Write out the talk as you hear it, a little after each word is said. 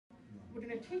we're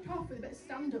going to kick off with a bit of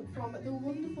stand-up from the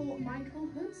wonderful Michael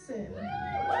Hudson.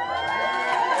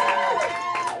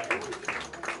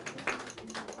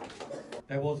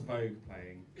 There was Vogue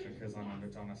playing because I'm on the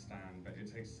Madonna stand, but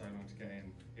it takes so long to get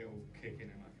in. It'll kick in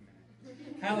like a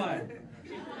minute. Hello.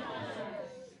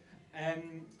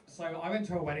 So I went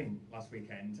to a wedding last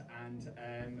weekend, and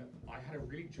I had a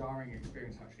really jarring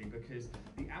experience actually, because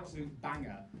the absolute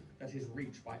banger that is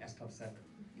Reach by S Club 7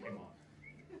 came on.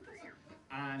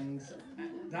 And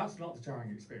that's not the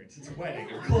jarring experience, it's a wedding.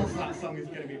 Of course that song is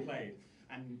going to be played.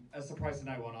 And a surprise to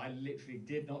no one, I literally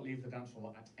did not leave the dance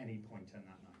floor at any point in that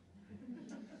night.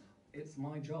 It's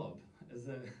my job as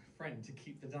a friend to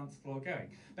keep the dance floor going.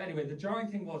 But anyway, the jarring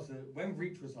thing was that when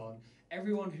Reach was on,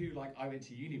 everyone who I went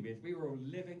to uni with, we were all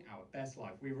living our best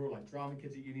life. We were all drama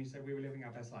kids at uni, so we were living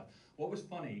our best life. What was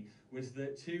funny was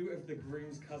that two of the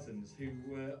groom's cousins, who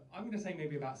were, I'm going to say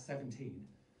maybe about 17,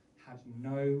 had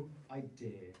no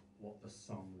idea what the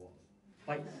song was.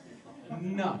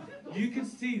 None. You could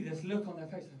see this look on their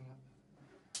face.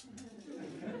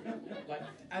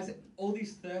 As all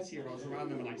these 30-year-olds around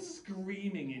them are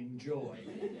screaming in joy,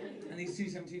 and these two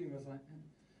 17-year-olds were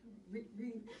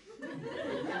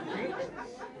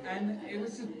and it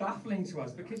was just baffling to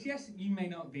us, because yes, you may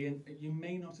not have been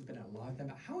alive then,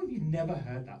 but how have you never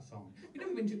heard that song? You've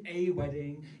never been to a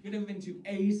wedding, you've never been to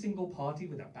a single party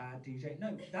with a bad DJ.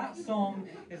 No, that song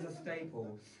is a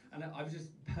staple, and I was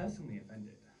just personally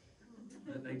offended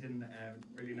that they didn't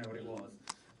really know what it was.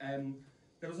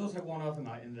 There was also one other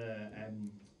night in the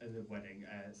wedding.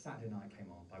 Saturday Night came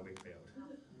on by Whigfield.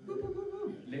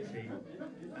 Literally,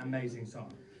 amazing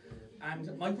song.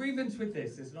 And my grievance with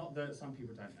this is not that some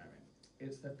people don't know it.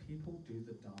 It's that people do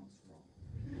the dance wrong.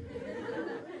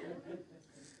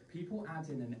 People add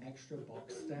in an extra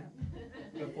box step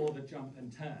before the jump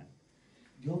and turn.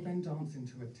 You're then dancing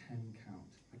to a 10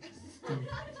 count.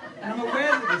 And I'm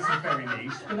aware that this is very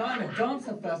niche, but I'm a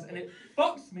dancer first, and it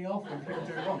fucks me off when people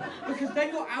do it wrong. Because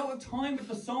then you're out of time with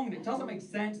the song, and it doesn't make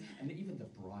sense, and even the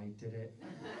bride did it.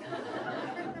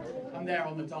 I'm there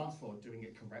on the dance floor doing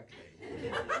it correctly,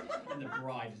 and the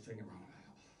bride is doing it wrong.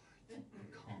 You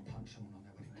can't punch someone on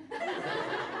their wedding day.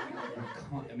 You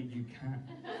can't, I mean, you can.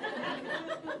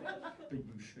 But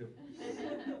you should.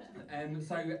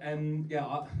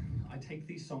 I take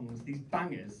these songs, these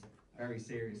bangers, very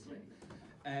seriously.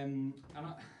 And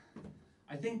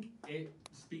I think it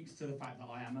speaks to the fact that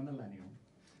I am a millennial.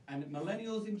 And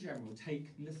millennials in general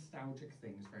take nostalgic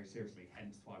things very seriously,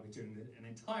 hence why we're doing an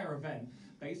entire event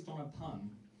based on a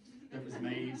pun that was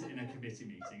made in a committee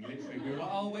meeting. Literally, we were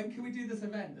like, oh, when can we do this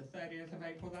event? The 30th of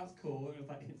April, that's cool. And it was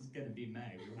like, it's going to be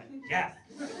May. We were like, yes!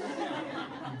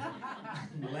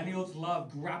 Millennials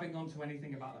love grabbing onto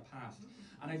anything about the past.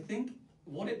 And I think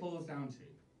what it boils down to,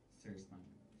 serious moment,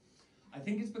 I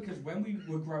think it's because when we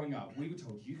were growing up, we were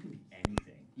told you can be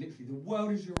anything. Literally, the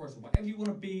world is yours. Whatever you want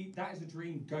to be, that is a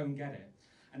dream, go and get it.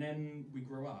 And then we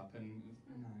grew up and,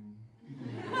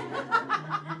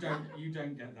 no, you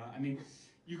don't get that. I mean,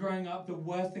 you growing up, the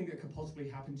worst thing that could possibly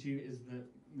happen to you is that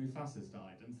Mufasa's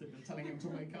died and they're telling him to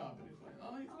wake up. And it's like,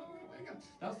 oh, he's not going to wake up.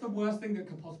 That's the worst thing that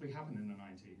could possibly happen in the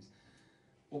 90s.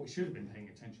 What we should have been paying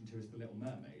attention to is The Little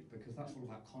Mermaid, because that's all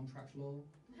about contract law.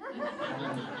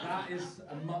 That is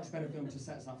a much better film to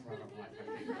set us up for adult life, I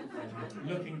think,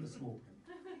 looking at the small print.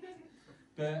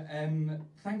 But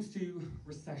thanks to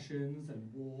recessions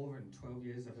and war and 12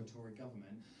 years of a Tory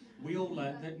government, we all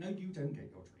learned that no, you don't get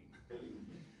your dream,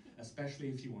 especially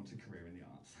if you want a career in the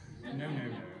arts. No.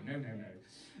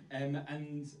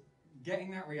 And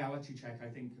getting that reality check, I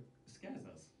think, scares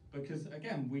us. Because,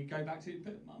 again, we go back to,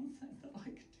 but Mum said that I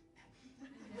could do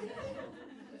anything.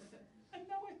 And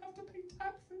now I have to pay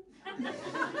taxes.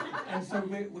 And so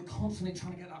we're constantly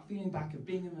trying to get that feeling back of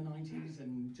being in the 90s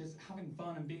and just having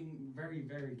fun and being very,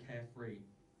 very carefree.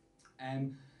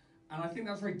 And I think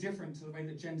that's very different to the way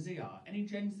that Gen Z are. Any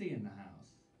Gen Z in the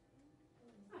house?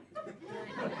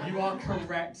 You are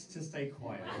correct to stay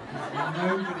quiet.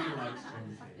 Nobody likes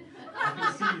Gen Z. I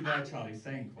can see you there, Charlie,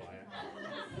 staying quiet.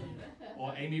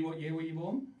 Or Amy, what year were you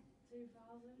born?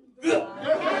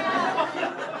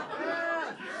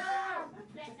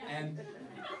 2000.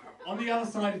 On the other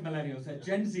side of millennials,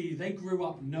 Gen Z, they grew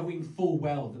up knowing full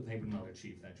well that they would not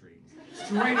achieve their dreams.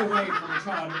 Straight away from a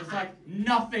child, it was like,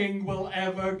 nothing will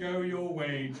ever go your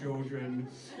way, children.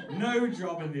 No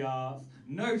job in the arts,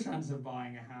 no chance of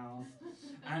buying a house.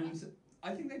 And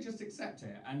I think they just accept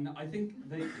it. And I think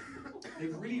they've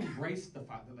really embraced the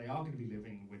fact that they are going to be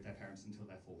living with their parents until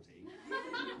they're 40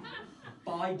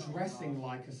 by dressing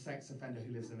like a sex offender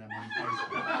who lives in their mum's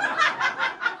basement.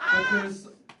 Because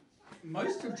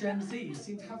most of Gen Z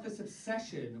seem to have this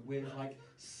obsession with like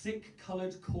sick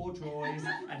coloured corduroys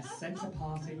and centre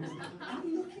partings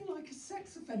and looking like a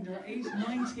sex offender at age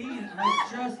 19, and I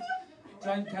just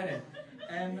don't get it.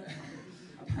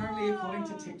 Apparently, according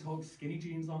to TikTok, skinny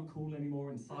jeans aren't cool anymore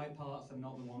and side parts are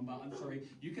not the one, but I'm sorry,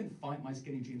 you can fight my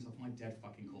skinny jeans off my dead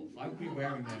fucking corpse. I would be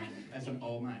wearing them as an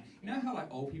old man. You know how like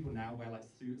old people now wear like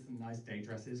suits and nice day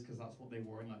dresses because that's what they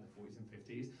wore in like the 40s and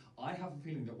 50s? I have a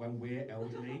feeling that when we're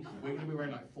elderly, we're going to be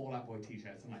wearing like Fall Out Boy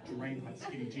t-shirts and like drain like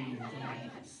skinny jeans and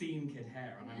like seam kid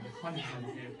hair, and I'm 100%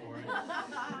 here for it.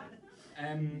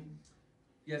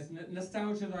 Yes,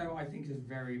 nostalgia though I think is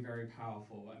very, very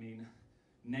powerful. I mean,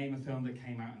 name a film that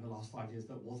came out in the last 5 years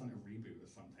that wasn't a reboot or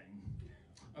something.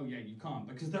 Oh yeah, you can't,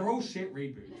 because they're all shit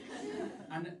reboots.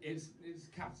 And it's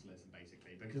capitalism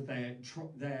basically, because they're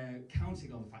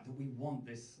counting on the fact that we want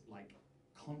this like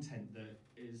content that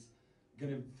is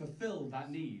going to fulfill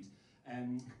that need.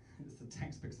 It's a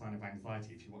textbook sign of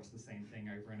anxiety if you watch the same thing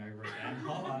over and over again.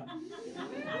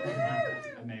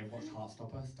 I may have watched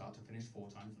Heartstopper start to finish 4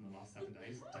 times in the last 7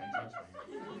 days. Don't judge me.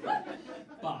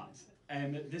 But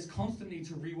this constant need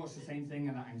to rewatch the same thing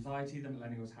and that anxiety that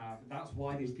millennials have, that's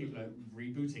why these people are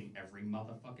rebooting every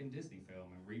motherfucking Disney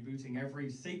film and rebooting every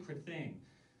sacred thing.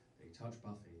 They touch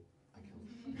Buffy, I kill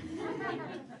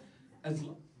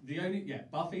them.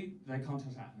 Buffy, they can't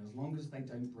touch that, and as long as they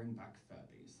don't bring back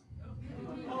Furbies.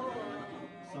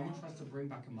 Someone tries to bring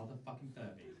back a motherfucking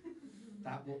Furby.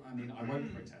 That will, I mean, I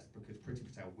won't protest because Priti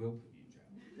Patel will put me in jail.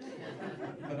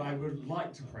 But I would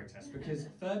like to protest because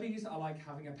Furbies are like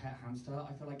having a pet hamster.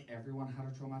 I feel like everyone had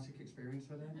a traumatic experience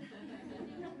with it.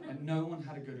 And no one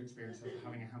had a good experience with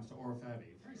having a hamster or a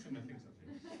Furby. Very similar things,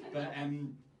 actually. But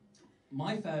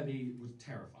my Furby was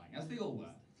terrifying, as they all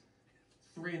were.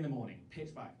 3 in the morning,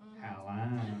 pitch black. Hello.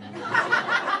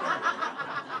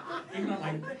 Even at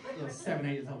like 7,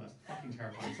 8 years old, that's fucking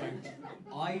terrifying. So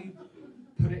I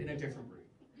put it in a different room,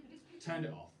 turned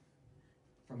it off.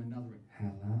 From another room.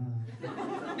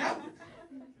 Hello. No!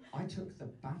 I took the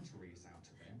batteries out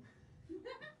of it.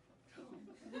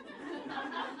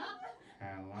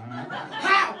 Hello.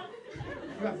 How?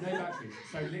 You have no batteries.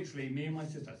 So literally, me and my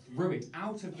sister threw it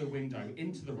out of the window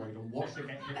into the road and watched it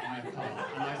get hit by a car.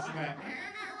 And I swear,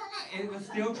 it was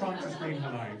still trying to scream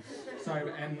hello.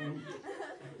 So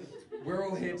we're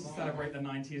all here to celebrate the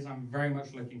 90s. I'm very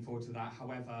much looking forward to that.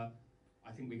 However,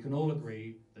 I think we can all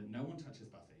agree that no one touches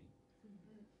Buffy.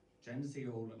 Gen Z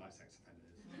all look like sex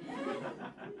offenders.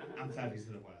 And Furbies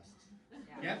are the worst.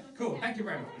 Yeah? Cool. Thank you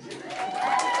very much.